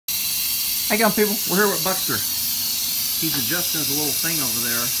How you going, people? We're here with Buckster. He's adjusting his little thing over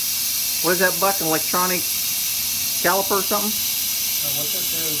there. What is that, Buck? An electronic caliper or something? What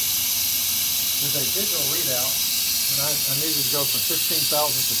this is a digital readout, and I needed to go from 15,000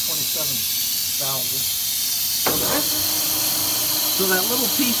 to 27,000. So that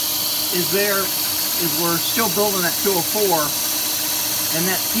little piece is there, is we're still building that 204, and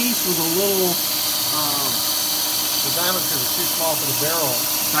that piece was a little... the diameter was too small for the barrel.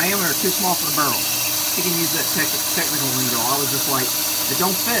 Diameter too small for the barrel. He can use that technical lingo. I was just like, it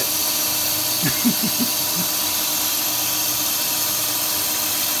don't fit.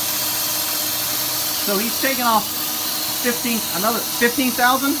 So he's taking off another 15,000?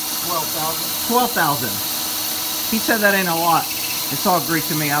 12,000. 12,000. He said that ain't a lot. It's all Greek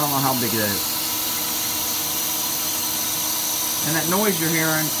to me. I don't know how big it is. And that noise you're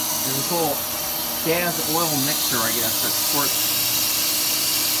hearing is a little gas oil mixture, I guess. That squirts.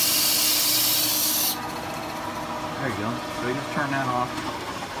 There you go. So you just turn that off.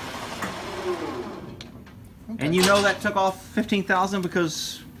 Okay. And you know that took off 15,000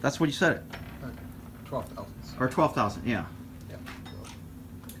 because that's what you said it. 12,000. Or 12,000, yeah.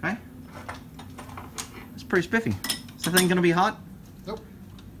 Okay. It's pretty spiffy. Is the thing going to be hot? Nope.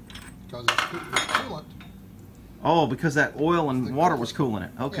 Because it's coolant. Oh, because that oil and water was cooling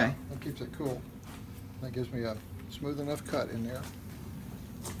it. Okay. Yeah, that keeps it cool. That gives me a smooth enough cut in there.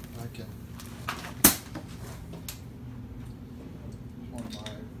 Okay.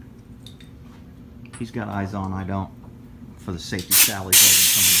 He's got eyes on, I don't. For the safety Sally's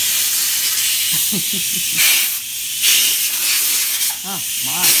coming. Oh,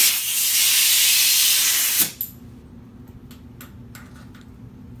 my.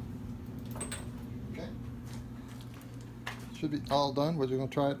 Should be all done. We're going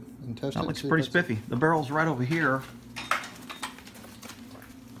to try it and test it. That looks pretty spiffy. The barrel's right over here.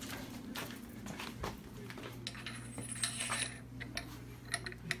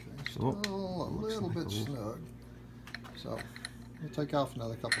 Okay, still a little bit snug. So we'll take off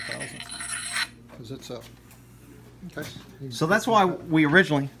another couple thousand because it's up. Okay. So that's why we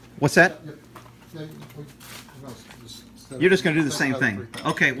originally. What's that? You're just going to do the same thing.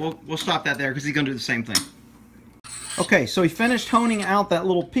 Okay, we'll stop that there because he's going to do the same thing. Okay, so he finished honing out that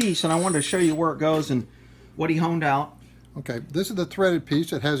little piece, and I wanted to show you where it goes and what he honed out. Okay, this is the threaded piece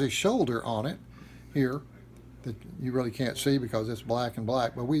that has a shoulder on it here that you really can't see because it's black and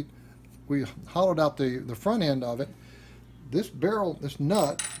black, but we hollowed out the front end of it. This barrel, the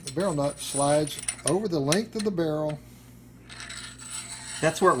barrel nut slides over the length of the barrel.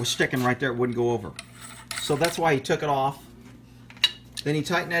 That's where it was sticking right there. It wouldn't go over. So that's why he took it off. Then he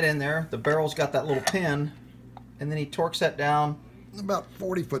tightened that in there. The barrel's got that little pin. And then he torques that down. About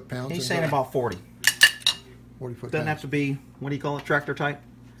 40 foot-pounds. He's saying about 40. 40 foot. Doesn't have to be, what do you call it, tractor type?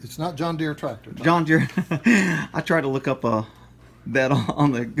 It's not John Deere tractor type. John Deere. I tried to look up that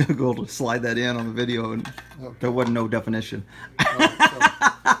on the Google to slide that in on the video, and there wasn't no definition. So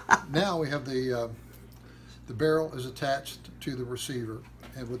now we have the barrel is attached to the receiver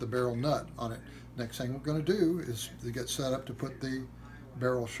and with the barrel nut on it. Next thing we're going to do is to get set up to put the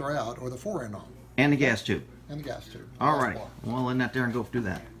barrel shroud or the fore end on. And the gas tube. And the gas tube. All right. Well, I'll let that there and go do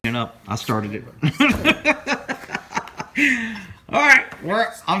that. I started it. All right.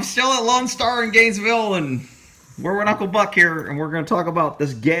 I'm still at Lone Star in Gainesville, and we're with Uncle Buck here, and we're going to talk about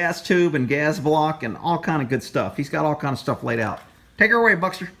this gas tube and gas block and all kind of good stuff. He's got all kind of stuff laid out. Take her away,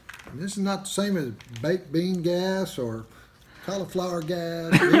 Buckster. This is not the same as baked bean gas or cauliflower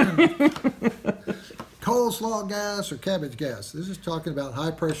gas, coleslaw gas or cabbage gas. This is talking about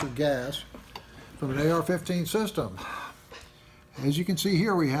high pressure gas from an AR-15 system. As you can see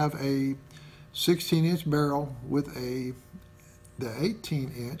here, we have a 16-inch barrel with the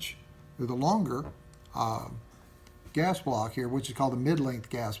 18-inch with a longer gas block here, which is called the mid-length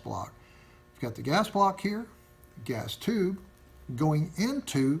gas block. We've got the gas block here, the gas tube going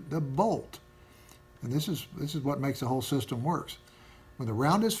into the bolt, and this is what makes the whole system works. When the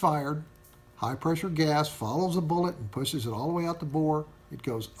round is fired, high pressure gas follows the bullet and pushes it all the way out the bore. It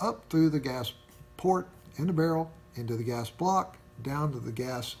goes up through the gas port in the barrel, into the gas block, down to the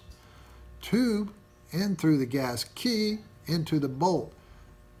gas tube, in through the gas key, into the bolt.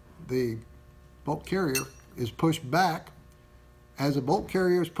 The bolt carrier is pushed back. As the bolt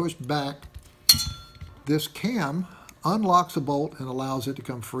carrier is pushed back, this cam unlocks the bolt and allows it to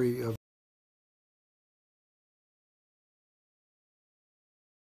come free of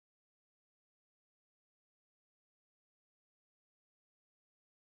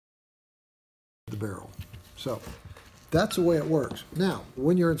the barrel. So that's the way it works. Now,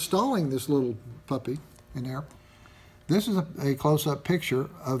 when you're installing this little puppy in there, this is a close-up picture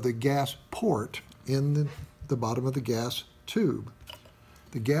of the gas port in the bottom of the gas tube.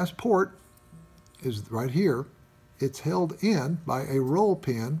 The gas port is right here. It's held in by a roll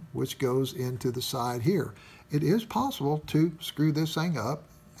pin which goes into the side here. It is possible to screw this thing up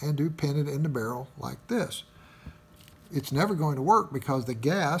and pin it in the barrel like this. It's never going to work because the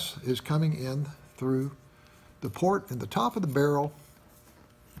gas is coming in through the port in the top of the barrel,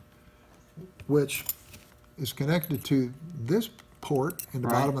 which is connected to this port in the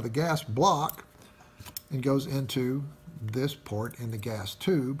bottom of the gas block and goes into this port in the gas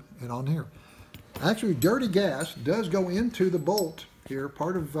tube and on here. Actually, dirty gas does go into the bolt here.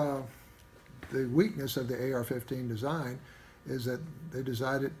 Part of the weakness of the AR-15 design is that they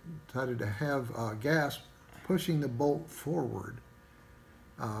decided to have gas pushing the bolt forward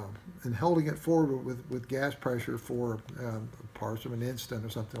and holding it forward with gas pressure for parts of an instant or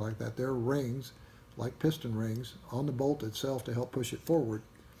something like that. There are rings, like piston rings, on the bolt itself to help push it forward.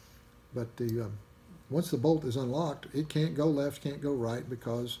 But once the bolt is unlocked, it can't go left, can't go right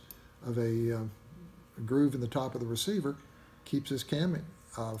because of a groove in the top of the receiver keeps this cam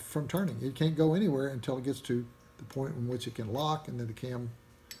from turning. It can't go anywhere until it gets to the point in which it can lock, and then the cam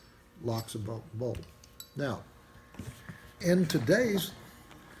locks the bolt. Now, in today's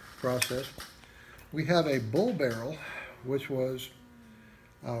process, we have a bull barrel, which was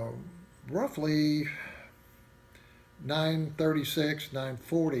roughly 936,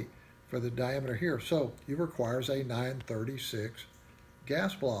 940 for the diameter here. So it requires a 936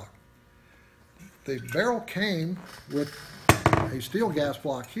 gas block. The barrel came with a steel gas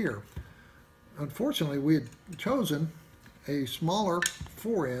block here. Unfortunately, we had chosen a smaller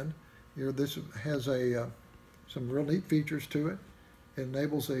fore-end. Here, this has some real neat features to it. It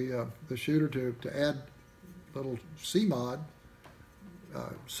enables the shooter to add little CMOD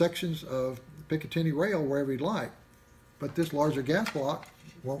sections of Picatinny rail wherever he'd like. But this larger gas block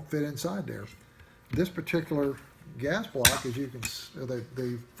won't fit inside there. This particular gas block, as you can see,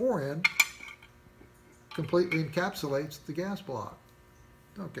 the fore-end completely encapsulates the gas block.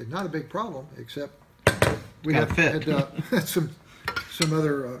 Okay, not a big problem, except we had some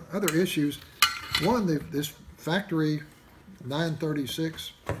other issues. One, this factory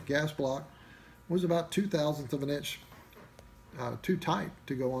 936 gas block was about 2/1000 of an inch too tight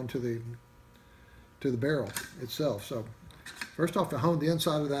to go onto the barrel itself. So first off, I honed the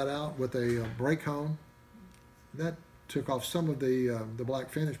inside of that out with a brake hone. That took off some of the black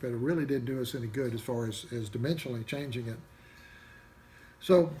finish, but it really didn't do us any good as far as dimensionally changing it.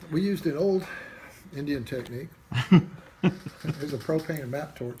 So we used an old Indian technique. There's a propane and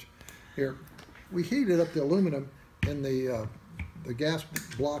map torch here. We heated up the aluminum in the gas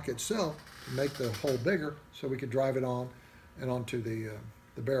block itself to make the hole bigger so we could drive it on and onto the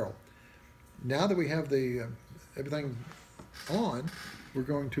barrel. Now that we have the everything on, we're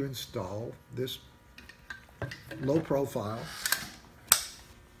going to install this low profile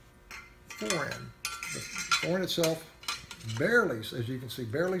fore-end. The fore-end itself barely, as you can see,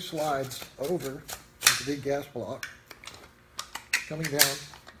 barely slides over the big gas block, coming down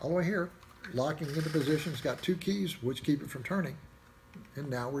all the way here, locking into position. It's got two keys which keep it from turning, and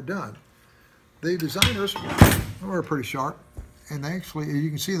now we're done. The designers were pretty sharp, and actually you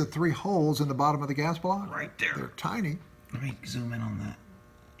can see the three holes in the bottom of the gas block. Right there. They're tiny. Let me zoom in on that.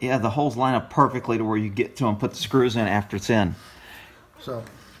 Yeah, the holes line up perfectly to where you get to them, put the screws in after it's in. So,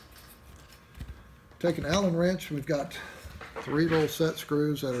 take an Allen wrench. We've got 3 little set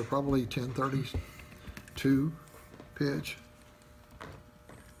screws that are probably 1032 pitch.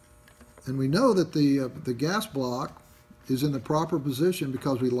 And we know that the gas block is in the proper position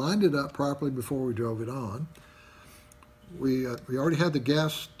because we lined it up properly before we drove it on. We already had the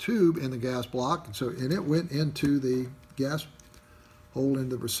gas tube in the gas block, and it went into the gas hole in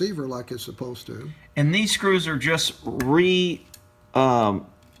the receiver like it's supposed to. And these screws are just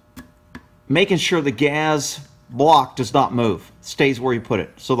making sure the gas block does not move, stays where you put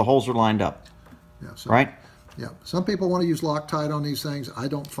it, so the holes are lined up. Yeah, right? Yeah. Some people want to use Loctite on these things. I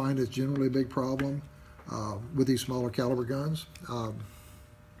don't find it's generally a big problem with these smaller caliber guns.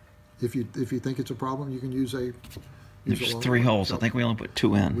 If you think it's a problem, you can use a. There's 3 holes. So I think we only put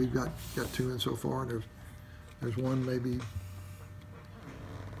 2 in. We've got 2 in so far. And there's one maybe.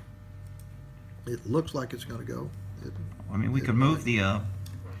 It looks like it's going to go. I mean, we could move the.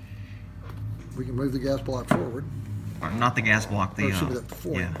 We can move the gas block forward. Or not the gas block. The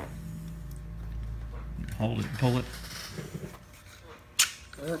yeah. Hold it, pull it.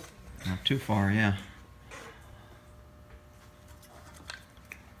 Not too far, yeah.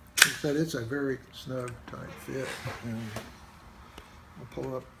 Said it's a very snug, tight fit. And I'll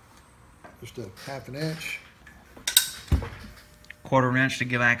pull up just a 1/2 inch. 1/4 inch to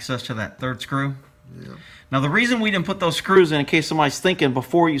give access to that third screw. Yeah. Now the reason we didn't put those screws in case somebody's thinking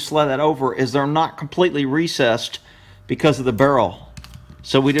before you slide that over, is they're not completely recessed because of the barrel.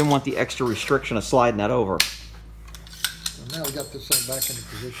 So we didn't want the extra restriction of sliding that over. So now we got this thing back into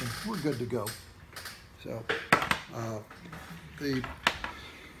position. We're good to go. So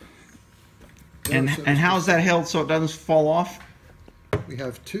And how is that held so it doesn't fall off? we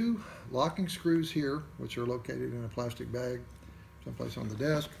have 2 locking screws here, which are located in a plastic bag someplace on the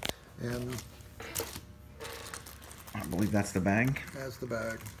desk, and I believe that's the bag. that's the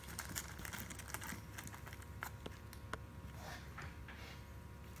bag.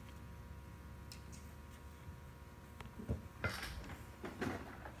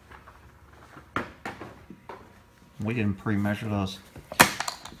 We didn't pre-measure those.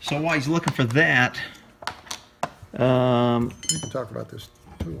 So while he's looking for that, We can talk about this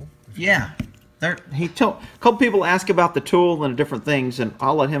tool. yeah, a couple people ask about the tool and different things, and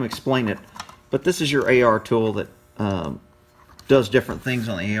I'll let him explain it. But this is your AR tool that does different things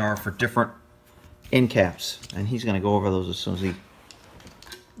on the AR for different end caps, and he's going to go over those as soon as he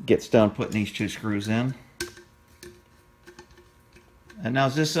gets done putting these 2 screws in. And now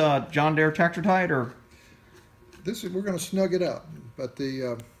is this John Deere Tractor Tide or? We're going to snug it up, but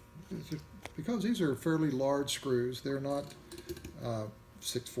because these are fairly large screws, they're not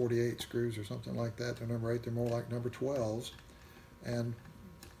 648 screws or something like that. They're number 8. They're more like number 12s, and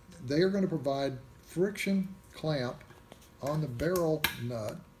they are going to provide friction clamp on the barrel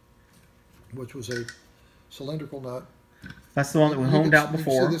nut, which was a cylindrical nut. That's the one that we homed out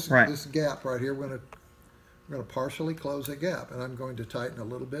before, right? This gap right here, we're going to partially close a gap, and I'm going to tighten a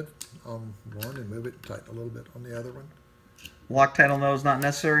little bit on one and move it and tighten a little bit on the other one. Loctite on those not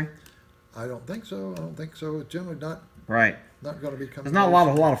necessary? I don't think so. I don't think so. It's generally not Right. going to be coming. There's not a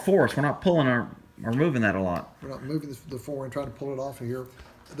lot of force. We're not pulling or moving that a lot. We're not moving the forend, trying to pull it off of here.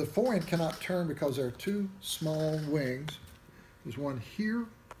 The forend cannot turn because there are 2 small wings. There's one here,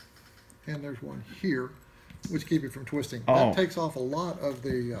 and there's one here, which keep it from twisting. Oh. That takes off a lot of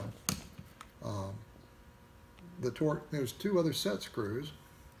the torque. There's 2 other set screws,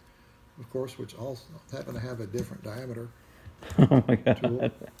 of course, which also happen to have a different diameter. Oh my God. Tool,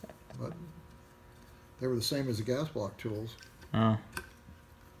 but they were the same as the gas block tools. Oh.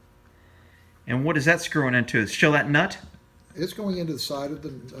 And what is that screwing into? Show that nut? It's going into the side of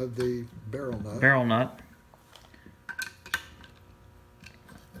the barrel nut. Barrel nut.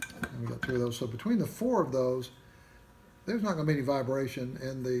 And we got 2 of those. So between the 4 of those, there's not going to be any vibration.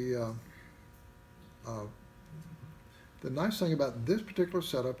 And the nice thing about this particular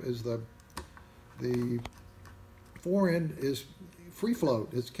setup is the forend is free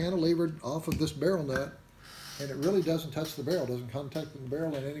float. It's cantilevered off of this barrel nut, and it really doesn't touch the barrel. Doesn't contact the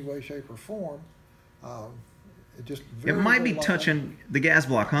barrel in any way, shape, or form. It just It might be touching the gas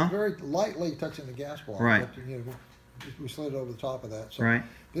block, huh? very lightly touching the gas block. Right. But, we slid it over the top of that. So Right.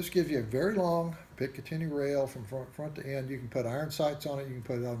 this gives you a very long Picatinny rail from front to end. You can put iron sights on it. You can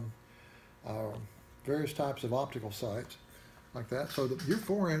put it on various types of optical sights like that. So your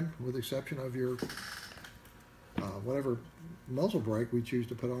forend, with the exception of your whatever muzzle brake we choose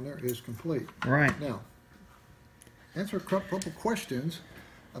to put on there, is complete. Right. Now, answer a couple questions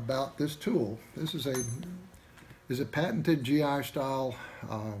about this tool. This is a patented GI style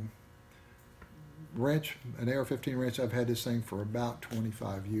wrench, an AR-15 wrench. I've had this thing for about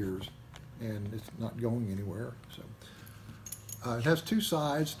 25 years, and it's not going anywhere. So it has 2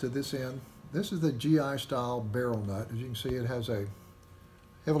 sides to this end. This is the GI style barrel nut. As you can see, it has a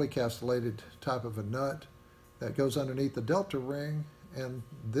heavily castellated type of a nut that goes underneath the delta ring, and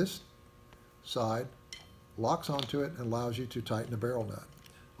this side locks onto it and allows you to tighten the barrel nut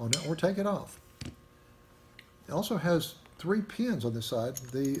on it or take it off. It also has 3 pins on this side.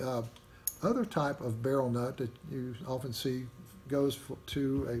 The other type of barrel nut that you often see goes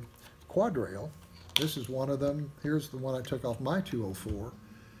to a quad rail. This is one of them. Here's the one I took off my 204.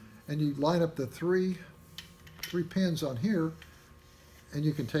 And you line up the three pins on here, and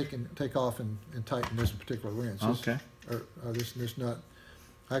you can take off and tighten this particular wrench. Okay. This nut.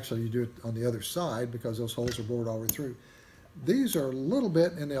 Actually, you do it on the other side because those holes are bored all the way through. These are a little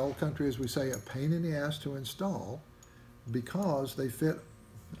bit, in the old country, as we say, a pain in the ass to install because they fit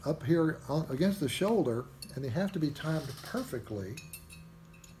up here against the shoulder, and they have to be timed perfectly.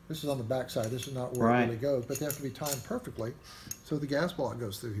 This is on the back side. This is not where it really goes, but they have to be timed perfectly so the gas block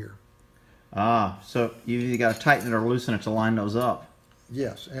goes through here. Ah, so you either got to tighten it or loosen it to line those up.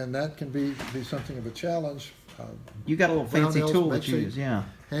 Yes, and that can be something of a challenge. You got a little fancy tool that you use, yeah.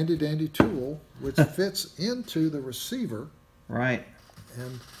 Handy dandy tool which fits into the receiver. Right.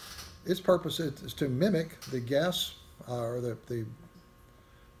 And its purpose is to mimic the gas or the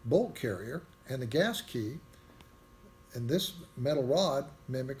bolt carrier and the gas key, and this metal rod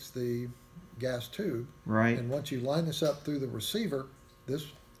mimics the gas tube. Right. And once you line this up through the receiver, this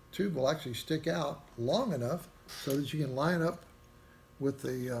tube will actually stick out long enough so that you can line up with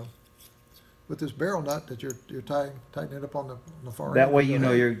the with this barrel nut that you're tightening it up on the far end. That way you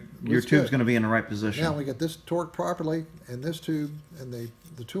know your Looks tube's good. going to be in the right position. Now we get this torqued properly, and this tube and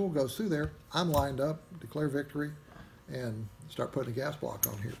the tool goes through there. I'm lined up, declare victory, and start putting a gas block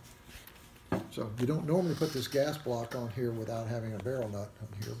on here. So you don't normally put this gas block on here without having a barrel nut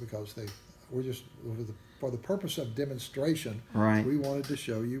on here, because we're just for the purpose of demonstration. Right. We wanted to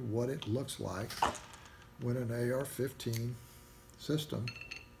show you what it looks like when an AR-15 system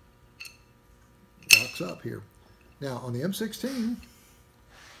locks up here. Now on the M16,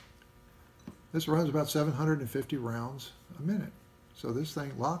 this runs about 750 rounds a minute. So this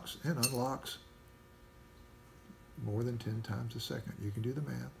thing locks and unlocks more than 10 times a second. You can do the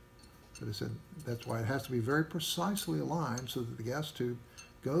math. But I said that's why it has to be very precisely aligned so that the gas tube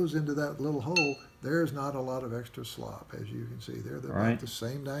goes into that little hole. There's not a lot of extra slop, as you can see. They're Right. about the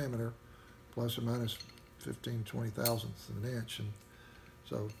same diameter, plus or minus 15, 20 thousandths of an inch. And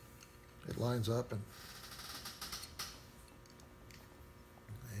so it lines up, and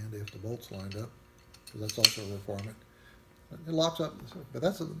if the bolt's lined up, because that's also a requirement, it locks up. But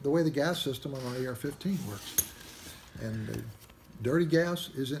that's the way the gas system on an AR-15 works. And the dirty gas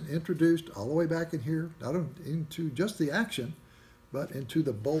isn't introduced all the way back in here, not into just the action, but into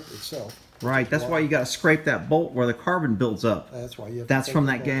the bolt itself. Right. That's why you got to scrape that bolt where the carbon builds up. That's why you have That's to take from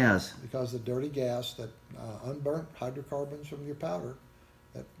the that bolt gas. out, because the dirty gas, that unburnt hydrocarbons from your powder,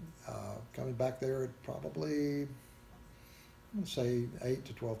 that coming back there at probably, let's say 8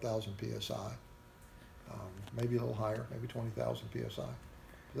 to 12,000 psi, maybe a little higher, maybe 20,000 psi.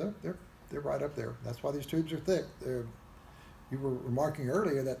 They're right up there. That's why these tubes are thick. You were remarking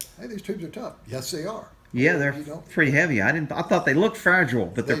earlier that, hey, these tubes are tough. Yes, they are. Yeah, they're pretty heavy. I thought they looked fragile,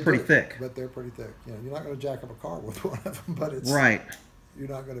 but they're pretty thick. But they're pretty thick. You know, you're not going to jack up a car with one of them, but it's Right. You're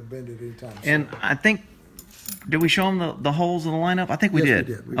not going to bend it anytime soon. And I think, did we show them the holes in the lineup? I think we Yes, did.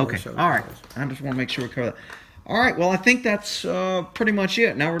 we did. We Okay. already showed All the right. holes. I just want to make sure we cover that. All right. Well, I think that's pretty much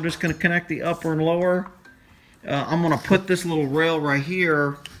it. Now we're just going to connect the upper and lower. I'm going to put this little rail right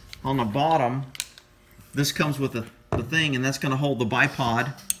here on the bottom. This comes with the thing, and that's going to hold the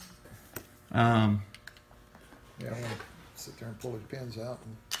bipod. Yeah, I want to sit there and pull his pins out.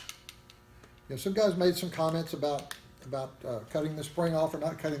 And, some guys made some comments about cutting the spring off or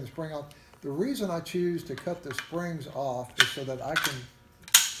not cutting the spring off. The reason I choose to cut the springs off is so that I can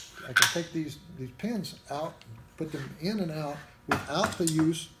take these pins out, put them in and out without the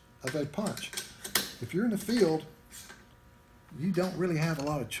use of a punch. If you're in the field, you don't really have a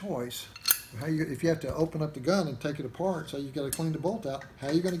lot of choice. If you have to open up the gun and take it apart, so you've got to clean the bolt out, how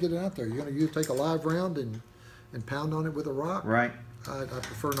are you going to get it out there? You're going to take a live round and pound on it with a rock? Right. I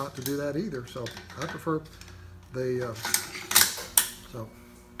prefer not to do that either. So I prefer the so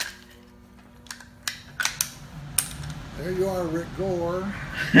there you are, Rick Gore.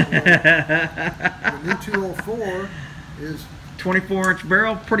 The new 204 is 24-inch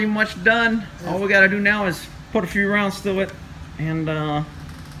barrel, pretty much done. All we got to do now is put a few rounds through it and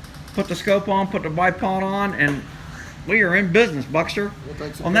put the scope on, put the bipod on, and we are in business, Buckster. We'll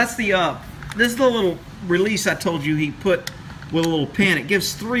take some And that's the this is the little release I told you he put with a little pin. It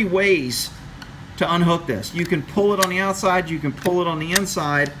gives 3 ways to unhook this. You can pull it on the outside, you can pull it on the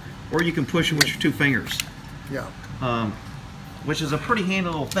inside, or you can push it with your 2 fingers. yeah. Which is a pretty handy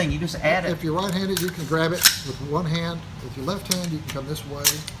little thing. You just add it. If you're right-handed, you can grab it with one hand. If you're left-handed, you can come this way,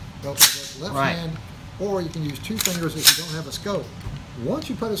 belt with the left Right. hand, or you can use 2 fingers if you don't have a scope. Once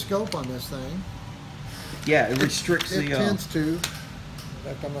you put a scope on this thing, Yeah, it restricts it the. tends to. In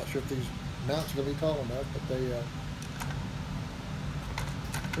fact, I'm not sure if these mounts are going to be tall enough, but they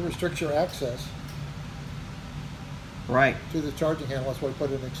restrict your access Right. to the charging handle. That's why we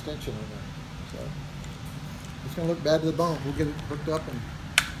put an extension in there. So it's going to look bad to the bone. We'll get it hooked up and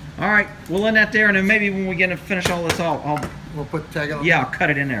All right, we'll end that there, and then maybe when we get to finish all this, I'll we'll tag it on. yeah, I'll cut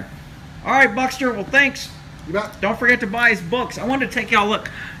it in there. All right, Buckster. Well, thanks. You bet. Don't forget to buy his books. I wanted to take y'all a look.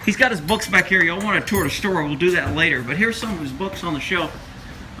 He's got his books back here. Y'all want to tour the store? We'll do that later. But here's some of his books on the shelf.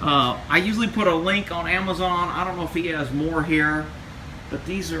 I usually put a link on Amazon. I don't know if he has more here, but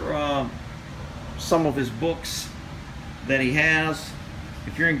these are some of his books that he has.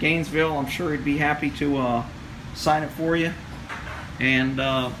 If you're in Gainesville, I'm sure he'd be happy to sign it for you. And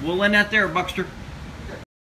we'll end that there, Buckster.